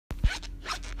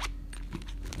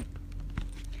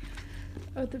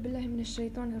أعوذ بالله من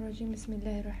الشيطان الرجيم. بسم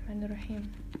الله الرحمن الرحيم.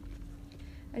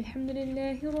 الحمد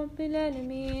لله رب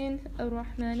العالمين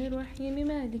الرحمن الرحيم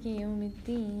مالك يوم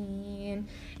الدين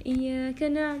إياك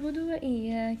نعبد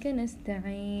وإياك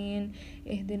نستعين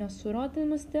اهدنا الصراط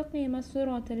المستقيم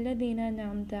صراط الذين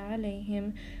أنعمت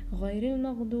عليهم غير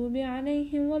المغضوب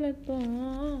عليهم ولا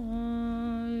الضالين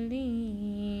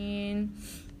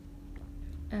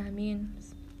آمين.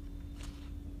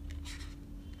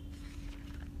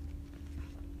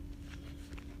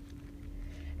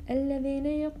 الذين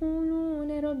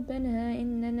يقولون ربنا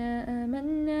إننا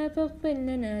آمنا فاغفر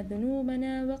لنا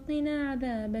ذنوبنا وقنا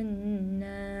عذاب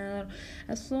النار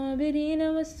الصابرين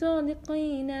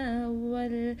والصادقين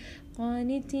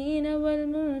والقانتين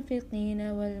والمنفقين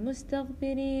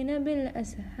والمستغفرين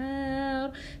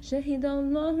بالأسحار شهد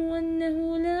الله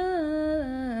أنه لا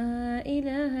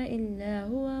إله إلا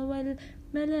هو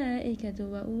والملائكة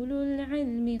وأولو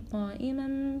العلم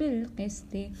قائما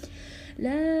بالقسط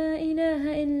لا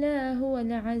إله إلا هو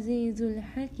العزيز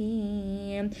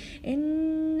الحكيم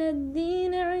إن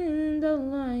الدين عند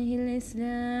الله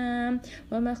الإسلام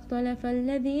وما اختلف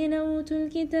الذين أوتوا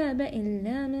الكتاب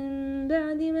إلا من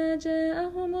بعد ما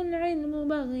جاءهم العلم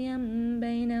بغيا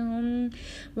بينهم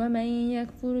ومن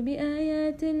يكفر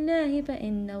بآيات الله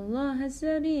فإن الله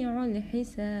سريع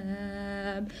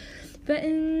الحساب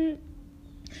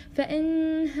فإن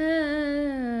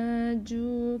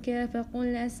هاجوك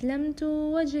فقل أسلمت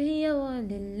وجهي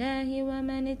لله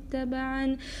ومن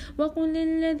اتبعن وقل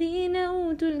للذين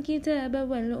أوتوا الكتاب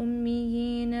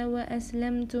والأميين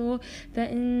وأسلمت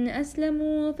فإن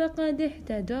أسلموا فقد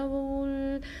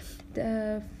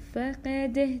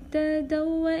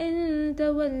اهتدوا وإن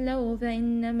تولوا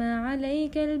فإنما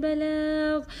عليك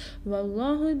البلاغ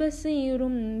والله بصير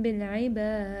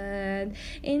بالعباد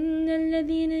إن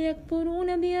الذين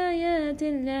يكفرون بآيات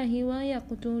الله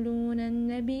ويقتلون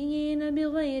النبيين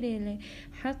بغير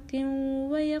حق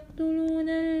ويقتلون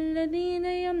الذين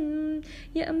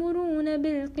يأمرون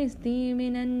بالقسط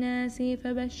من الناس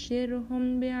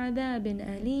فبشرهم بعذاب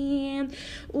أليم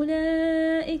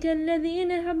أولئك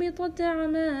الذين هبطت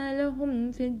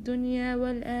أعمالهم في الدنيا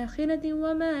والآخرة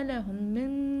وما لهم من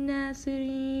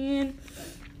ناصرين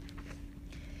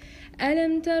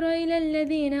ألم تر إلى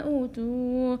الذين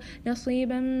أوتوا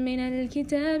نصيبا من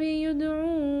الكتاب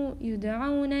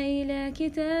يدعون إلى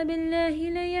كتاب الله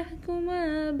ليحكم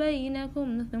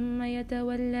بينكم ثم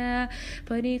يتولى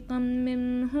فريقا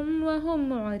منهم وهم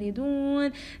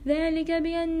معرضون ذلك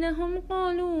بأنهم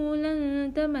قالوا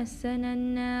لن تمسنا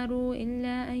النار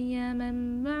إلا أياما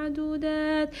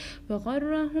معدودات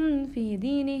وغرهم في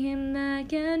دينهم ما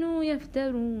كانوا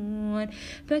يفترون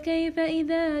فكيف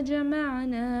إذا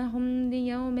جمعناهم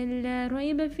ليوم لا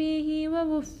ريب فيه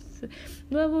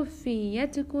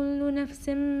ووفيت كل نفس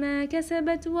ما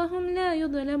كسبت وهم لا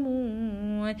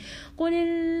يظلمون قل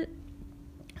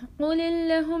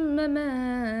اللهم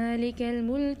مالك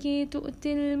الملك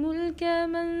تؤتي الملك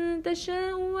من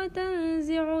تشاء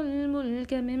وتنزع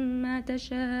الملك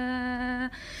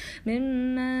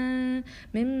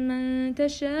ممن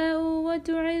تشاء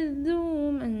وتعز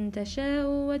من تشاء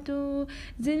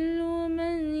وتذل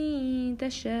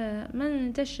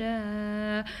من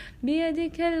تشاء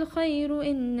بيدك الخير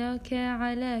إنك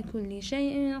على كل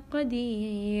شيء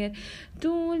قدير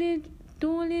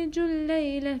تولج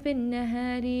الليل في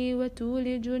النهار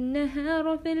وتولج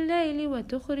النهار في الليل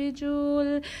وتخرج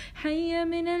الحي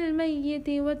من الميت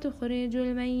وتخرج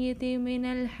الميت من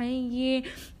الحي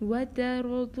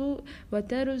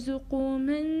وترزق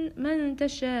من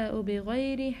تشاء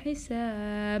بغير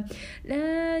حساب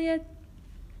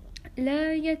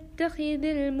لا يتخذ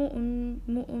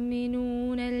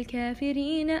المؤمنون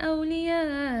الكافرين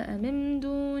أولياء من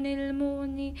دون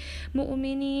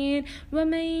المؤمنين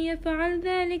ومن يفعل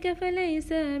ذلك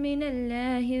فليس من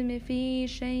الله في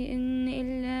شيء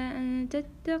إلا أن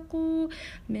تتقوا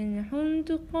منهم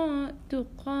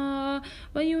تقى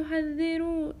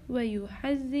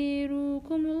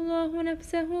ويحذركم الله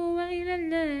نفسه وإلى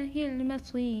الله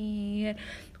المصير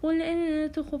قل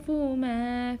إن تخفوا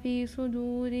ما في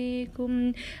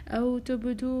صدوركم أو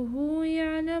تبدوه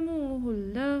يعلمه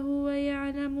الله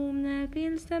ويعلم ما في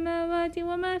السماوات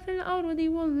وما في الأرض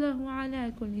والله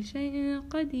على كل شيء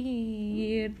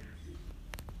قدير.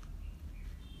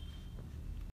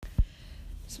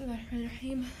 بسم الله الرحمن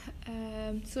الرحيم.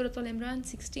 سورة العمران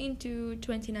 16 to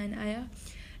 29 ayah.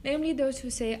 namely those who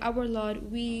say, Our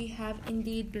Lord, we have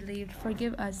indeed believed.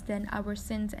 Forgive us then our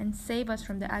sins and save us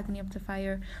from the agony of the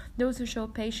fire. Those who show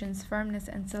patience, firmness,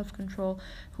 and self-control,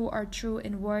 who are true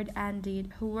in word and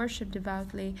deed, who worship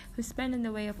devoutly, who spend in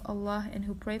the way of Allah, and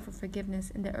who pray for forgiveness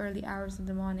in the early hours of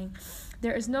the morning.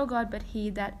 There is no God but He,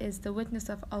 that is the witness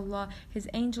of Allah, His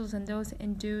angels, and those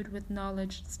endued with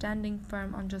knowledge, standing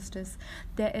firm on justice.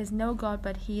 There is no God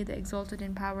but He, the exalted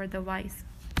in power, the wise.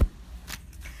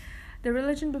 The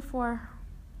religion before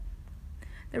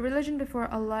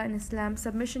Allah in Islam,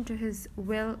 submission to His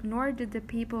will, nor did the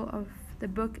people of the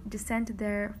book descend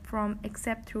therefrom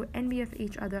except through envy of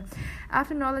each other,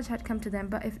 after knowledge had come to them.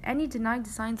 But if any denied the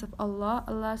signs of Allah,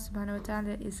 Allah subhanahu wa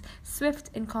ta'ala is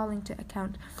swift in calling to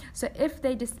account. So if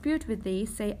they dispute with thee,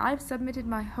 say, I've submitted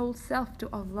my whole self to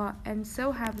Allah, and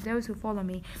so have those who follow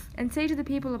me. And say to the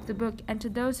people of the book and to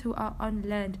those who are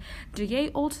unlearned, do ye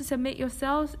also submit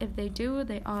yourselves? If they do,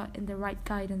 they are in the right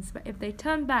guidance. But if they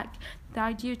turn back,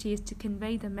 thy duty is to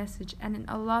convey the message, and in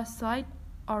Allah's sight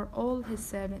are all His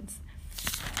servants.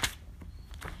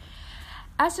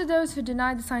 As to those who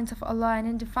deny the signs of Allah and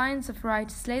in defiance of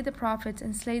right slay the prophets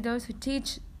and slay those who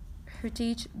teach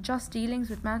just dealings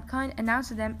with mankind, announce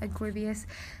to them a grievous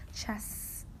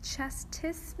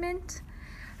chastisement.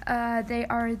 They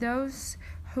are those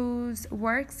whose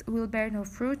works will bear no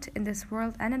fruit in this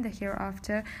world and in the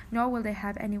hereafter, nor will they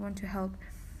have anyone to help.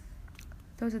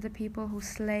 Those are the people who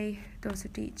slay those who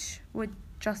teach with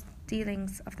just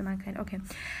dealings of the mankind. Okay.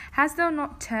 Hast thou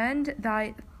not turned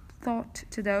thy thought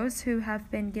to those who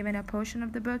have been given a portion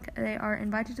of the book? They are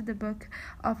invited to the book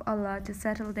of Allah to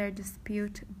settle their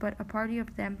dispute, but a party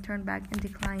of them turn back and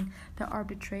decline the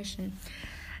arbitration.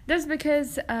 Thus,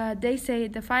 because they say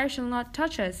the fire shall not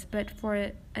touch us, but for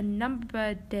a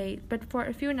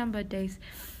few numbered days.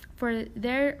 For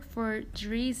their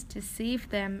forgeries deceive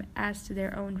them as to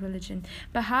their own religion.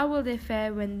 But how will they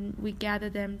fare when we gather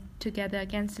them together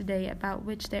against a day about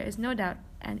which there is no doubt,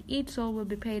 and each soul will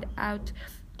be paid out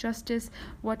justice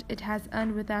what it has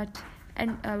earned without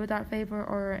favor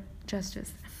or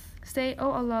justice. Say,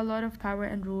 O Allah, Lord of power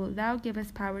and rule, Thou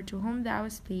givest power to whom Thou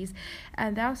is pleased,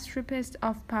 and Thou strippest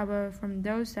of power from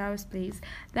those Thou is pleased.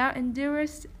 Thou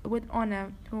endurest with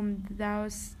honor whom Thou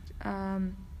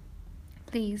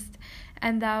pleased,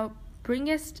 and Thou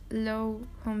bringest low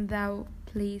whom Thou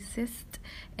pleasest.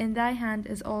 In Thy hand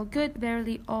is all good.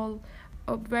 Verily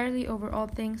over all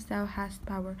things Thou hast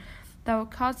power. Thou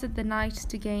causest the night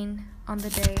to gain on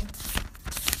the day,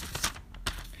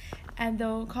 and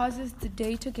Thou causest the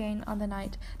day to gain on the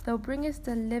night. Thou bringest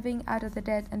the living out of the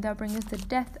dead, and Thou bringest the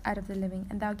death out of the living,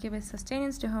 and Thou givest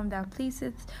sustenance to whom Thou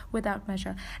pleasest without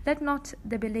measure. Let not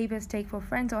the believers take for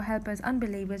friends or helpers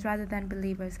unbelievers rather than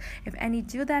believers. If any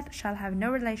do that, shall have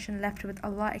no relation left with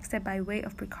Allah except by way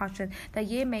of precaution, that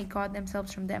ye may guard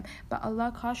themselves from them. But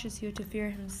Allah cautions you to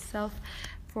fear Himself,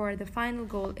 for the final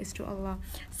goal is to Allah.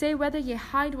 Say, whether ye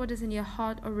hide what is in your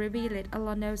heart or reveal it,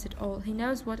 Allah knows it all. He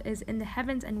knows what is in the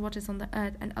heavens and what is on the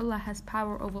earth, and Allah has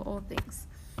power over all things.